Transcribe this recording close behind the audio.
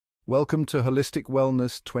Welcome to Holistic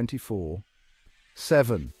Wellness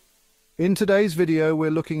 24/7. In today's video, we're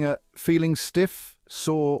looking at feeling stiff,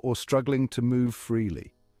 sore, or struggling to move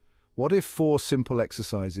freely. What if 4 simple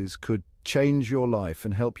exercises could change your life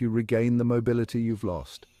and help you regain the mobility you've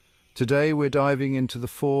lost? Today, we're diving into the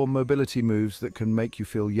 4 mobility moves that can make you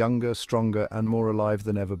feel younger, stronger, and more alive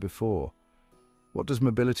than ever before. What does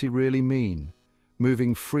mobility really mean?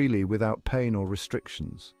 Moving freely without pain or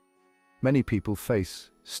restrictions. Many people face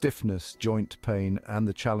stiffness, joint pain, and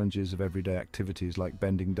the challenges of everyday activities like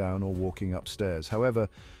bending down or walking upstairs. However,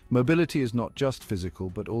 mobility is not just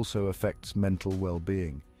physical, but also affects mental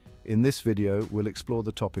well-being. In this video, we'll explore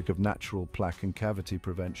the topic of natural plaque and cavity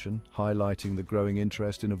prevention, highlighting the growing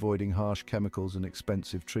interest in avoiding harsh chemicals and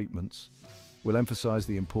expensive treatments. We'll emphasize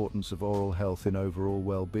the importance of oral health in overall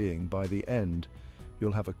well-being. By the end,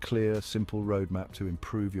 you'll have a clear, simple roadmap to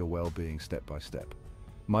improve your well-being step by step.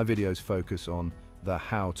 My videos focus on the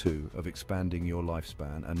how-to of expanding your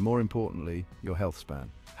lifespan and, more importantly, your health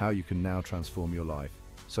span, how you can now transform your life.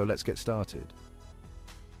 So let's get started.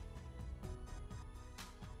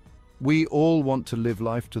 We all want to live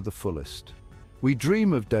life to the fullest. We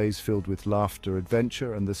dream of days filled with laughter,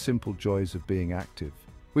 adventure, and the simple joys of being active.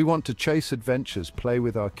 We want to chase adventures, play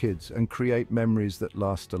with our kids, and create memories that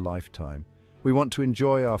last a lifetime. We want to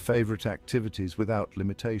enjoy our favorite activities without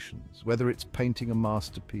limitations, whether it's painting a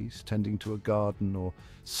masterpiece, tending to a garden, or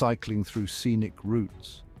cycling through scenic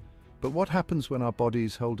routes. But what happens when our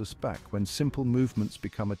bodies hold us back, when simple movements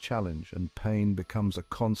become a challenge and pain becomes a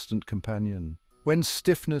constant companion? When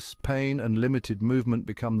stiffness, pain, and limited movement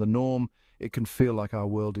become the norm, it can feel like our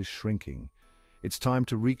world is shrinking. It's time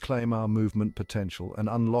to reclaim our movement potential and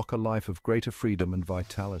unlock a life of greater freedom and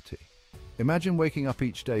vitality. Imagine waking up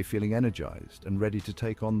each day feeling energized and ready to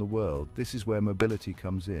take on the world. This is where mobility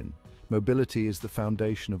comes in. Mobility is the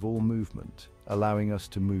foundation of all movement, allowing us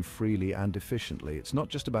to move freely and efficiently. It's not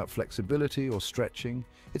just about flexibility or stretching.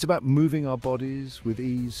 It's about moving our bodies with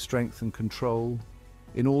ease, strength, and control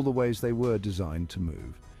in all the ways they were designed to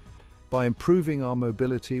move. By improving our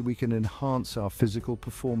mobility, we can enhance our physical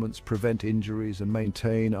performance, prevent injuries, and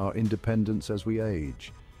maintain our independence as we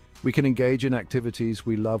age. We can engage in activities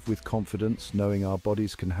we love with confidence, knowing our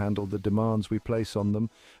bodies can handle the demands we place on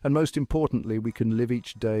them, and most importantly, we can live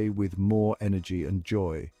each day with more energy and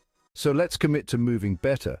joy. So let's commit to moving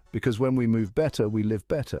better, because when we move better, we live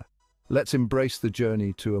better. Let's embrace the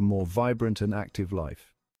journey to a more vibrant and active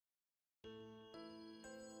life.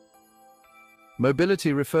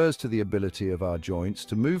 Mobility refers to the ability of our joints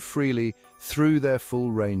to move freely through their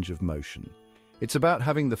full range of motion. It's about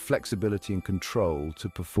having the flexibility and control to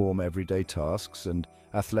perform everyday tasks and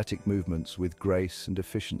athletic movements with grace and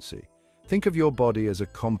efficiency. Think of your body as a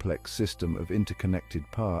complex system of interconnected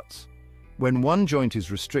parts. When one joint is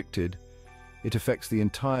restricted, it affects the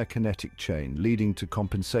entire kinetic chain, leading to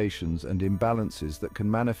compensations and imbalances that can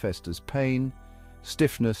manifest as pain,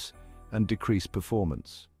 stiffness, and decreased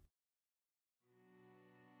performance.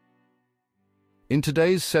 In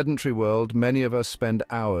today's sedentary world, many of us spend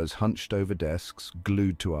hours hunched over desks,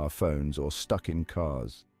 glued to our phones, or stuck in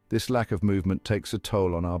cars. This lack of movement takes a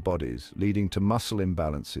toll on our bodies, leading to muscle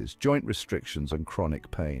imbalances, joint restrictions, and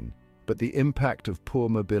chronic pain. But the impact of poor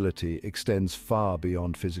mobility extends far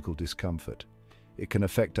beyond physical discomfort. It can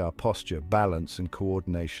affect our posture, balance, and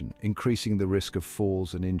coordination, increasing the risk of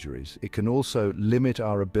falls and injuries. It can also limit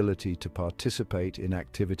our ability to participate in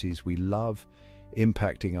activities we love,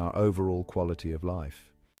 impacting our overall quality of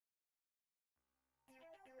life.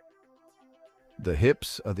 The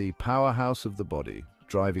hips are the powerhouse of the body,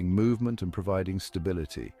 driving movement and providing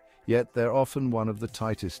stability. Yet they're often one of the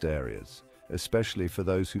tightest areas, especially for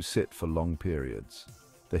those who sit for long periods.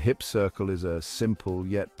 The hip circle is a simple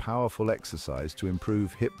yet powerful exercise to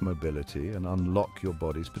improve hip mobility and unlock your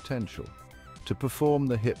body's potential. To perform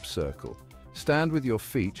the hip circle, stand with your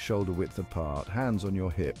feet shoulder width apart, hands on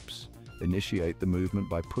your hips. Initiate the movement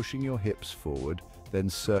by pushing your hips forward, then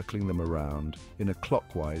circling them around in a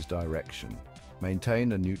clockwise direction.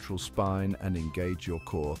 Maintain a neutral spine and engage your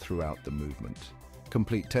core throughout the movement.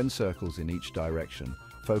 Complete 10 circles in each direction,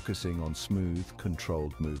 focusing on smooth,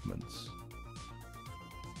 controlled movements.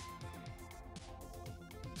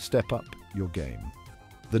 Step up your game.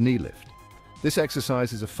 The knee lift. This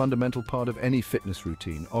exercise is a fundamental part of any fitness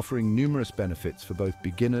routine, offering numerous benefits for both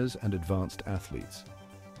beginners and advanced athletes.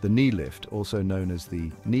 The knee lift, also known as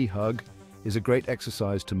the knee hug, is a great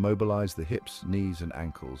exercise to mobilize the hips, knees, and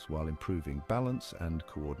ankles while improving balance and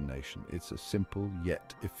coordination. It's a simple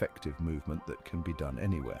yet effective movement that can be done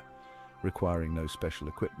anywhere. requiring no special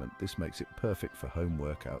equipment. This makes it perfect for home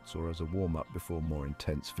workouts or as a warm-up before more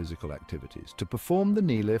intense physical activities. To perform the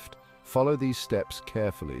knee lift, follow these steps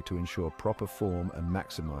carefully to ensure proper form and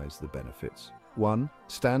maximize the benefits. 1.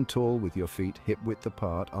 Stand tall with your feet hip-width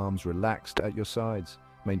apart, arms relaxed at your sides.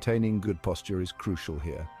 Maintaining good posture is crucial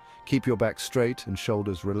here. Keep your back straight and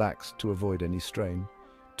shoulders relaxed to avoid any strain.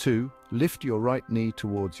 2. Lift your right knee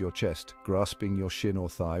towards your chest, grasping your shin or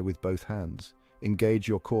thigh with both hands. Engage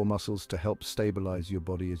your core muscles to help stabilize your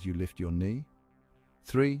body as you lift your knee.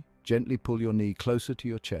 3. Gently pull your knee closer to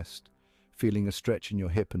your chest, feeling a stretch in your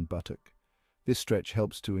hip and buttock. This stretch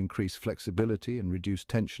helps to increase flexibility and reduce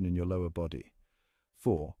tension in your lower body.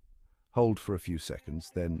 4. Hold for a few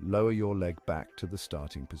seconds, then lower your leg back to the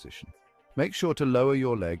starting position. Make sure to lower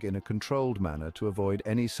your leg in a controlled manner to avoid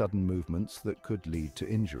any sudden movements that could lead to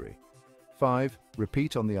injury. 5.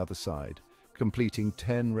 Repeat on the other side, completing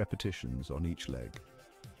 10 repetitions on each leg.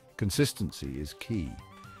 Consistency is key.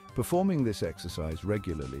 Performing this exercise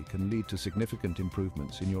regularly can lead to significant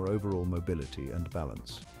improvements in your overall mobility and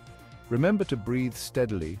balance. Remember to breathe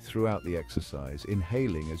steadily throughout the exercise,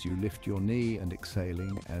 inhaling as you lift your knee and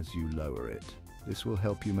exhaling as you lower it. This will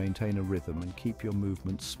help you maintain a rhythm and keep your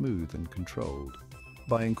movements smooth and controlled.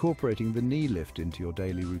 By incorporating the knee lift into your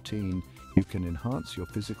daily routine, you can enhance your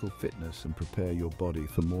physical fitness and prepare your body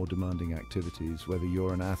for more demanding activities, whether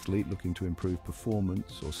you're an athlete looking to improve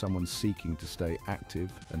performance or someone seeking to stay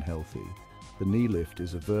active and healthy. The knee lift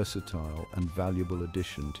is a versatile and valuable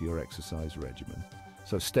addition to your exercise regimen.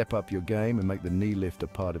 So step up your game and make the knee lift a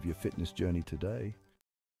part of your fitness journey today.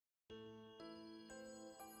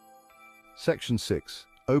 Section 6.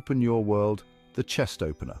 Open your world, the chest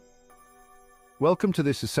opener. Welcome to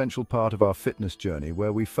this essential part of our fitness journey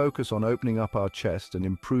where we focus on opening up our chest and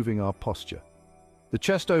improving our posture. The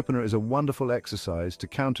chest opener is a wonderful exercise to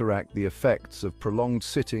counteract the effects of prolonged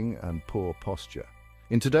sitting and poor posture.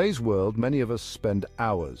 In today's world, many of us spend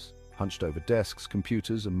hours hunched over desks,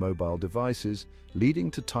 computers, and mobile devices, leading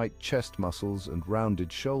to tight chest muscles and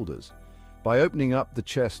rounded shoulders. By opening up the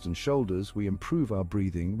chest and shoulders, we improve our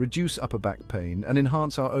breathing, reduce upper back pain, and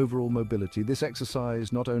enhance our overall mobility. This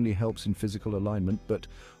exercise not only helps in physical alignment, but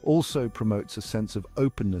also promotes a sense of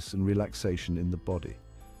openness and relaxation in the body.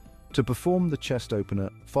 To perform the chest opener,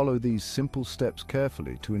 follow these simple steps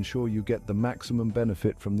carefully to ensure you get the maximum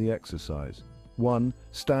benefit from the exercise. 1.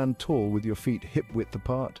 Stand tall with your feet hip-width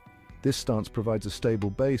apart. This stance provides a stable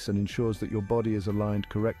base and ensures that your body is aligned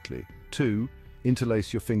correctly. 2.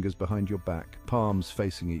 Interlace your fingers behind your back, palms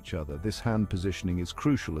facing each other. This hand positioning is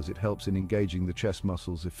crucial as it helps in engaging the chest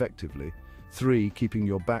muscles effectively. 3. Keeping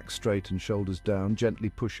your back straight and shoulders down, gently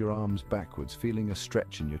push your arms backwards, feeling a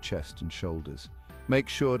stretch in your chest and shoulders. Make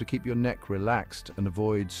sure to keep your neck relaxed and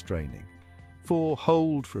avoid straining. 4.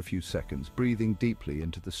 Hold for a few seconds, breathing deeply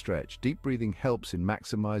into the stretch. Deep breathing helps in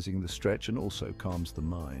maximizing the stretch and also calms the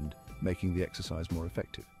mind, making the exercise more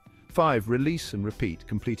effective. 5. Release and repeat,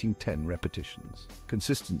 completing 10 repetitions.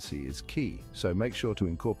 Consistency is key, so make sure to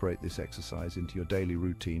incorporate this exercise into your daily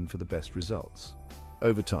routine for the best results.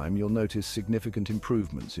 Over time, you'll notice significant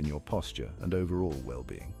improvements in your posture and overall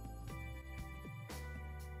well-being.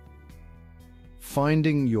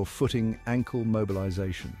 Finding your footing, ankle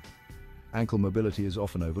mobilization. Ankle mobility is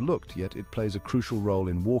often overlooked, yet it plays a crucial role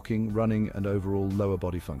in walking, running, and overall lower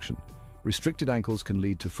body function. Restricted ankles can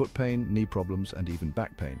lead to foot pain, knee problems, and even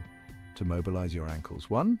back pain. To mobilize your ankles: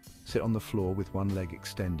 1. Sit on the floor with one leg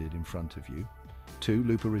extended in front of you. 2.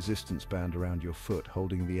 Loop a resistance band around your foot,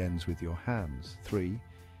 holding the ends with your hands. 3.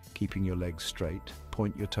 Keeping your legs straight,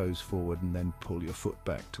 point your toes forward and then pull your foot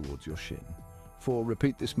back towards your shin. 4.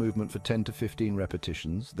 Repeat this movement for 10 to 15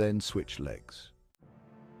 repetitions, then switch legs.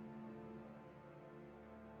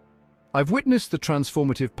 I've witnessed the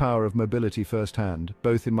transformative power of mobility firsthand,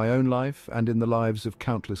 both in my own life and in the lives of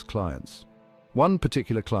countless clients. One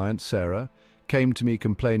particular client, Sarah, came to me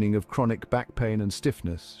complaining of chronic back pain and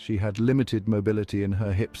stiffness. She had limited mobility in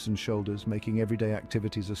her hips and shoulders, making everyday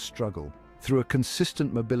activities a struggle. Through a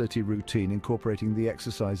consistent mobility routine incorporating the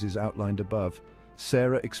exercises outlined above,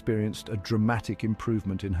 Sarah experienced a dramatic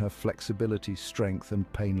improvement in her flexibility, strength,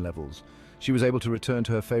 and pain levels. She was able to return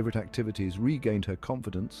to her favorite activities, regained her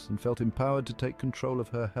confidence, and felt empowered to take control of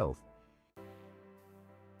her health.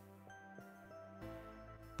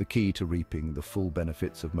 The key to reaping the full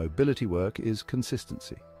benefits of mobility work is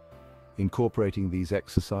consistency. Incorporating these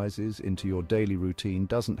exercises into your daily routine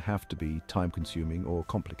doesn't have to be time-consuming or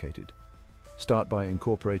complicated. Start by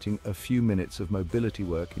incorporating a few minutes of mobility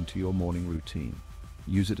work into your morning routine.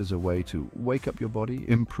 Use it as a way to wake up your body,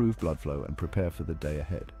 improve blood flow, and prepare for the day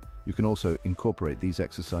ahead. You can also incorporate these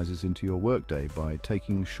exercises into your workday by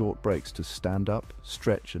taking short breaks to stand up,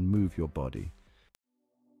 stretch, and move your body.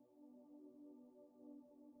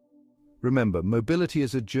 Remember, mobility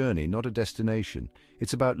is a journey, not a destination.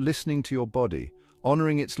 It's about listening to your body,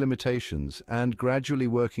 honoring its limitations, and gradually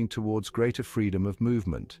working towards greater freedom of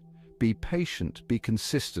movement. Be patient, be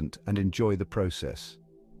consistent, and enjoy the process.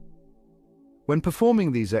 When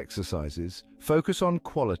performing these exercises, focus on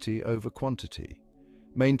quality over quantity.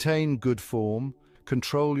 Maintain good form,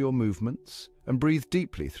 control your movements, and breathe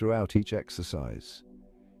deeply throughout each exercise.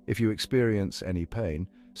 If you experience any pain,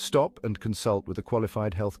 stop and consult with a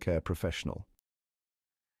qualified healthcare professional.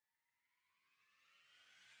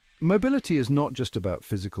 Mobility is not just about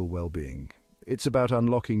physical well-being. It's about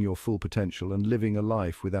unlocking your full potential and living a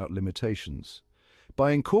life without limitations.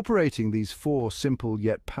 By incorporating these 4 simple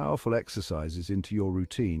yet powerful exercises into your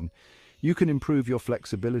routine, you can improve your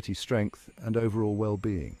flexibility, strength, and overall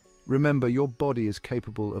well-being. Remember, your body is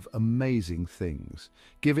capable of amazing things.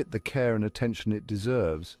 Give it the care and attention it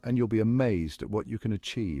deserves, and you'll be amazed at what you can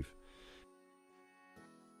achieve.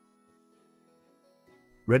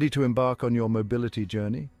 Ready to embark on your mobility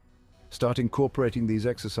journey? Start incorporating these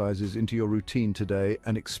exercises into your routine today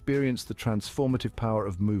and experience the transformative power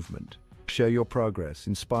of movement. Share your progress,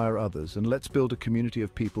 inspire others, and let's build a community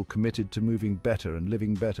of people committed to moving better and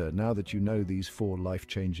living better. Now that you know these 4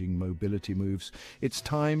 life-changing mobility moves, it's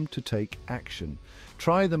time to take action.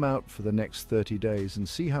 Try them out for the next 30 days and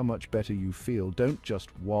see how much better you feel. Don't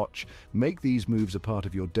just watch. Make these moves a part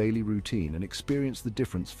of your daily routine and experience the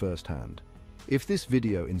difference firsthand. If this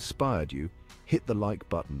video inspired you, hit the like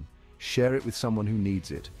button, share it with someone who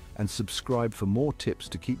needs it, and subscribe for more tips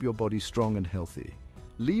to keep your body strong and healthy.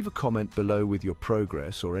 Leave a comment below with your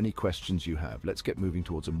progress or any questions you have. Let's get moving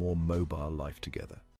towards a more mobile life together.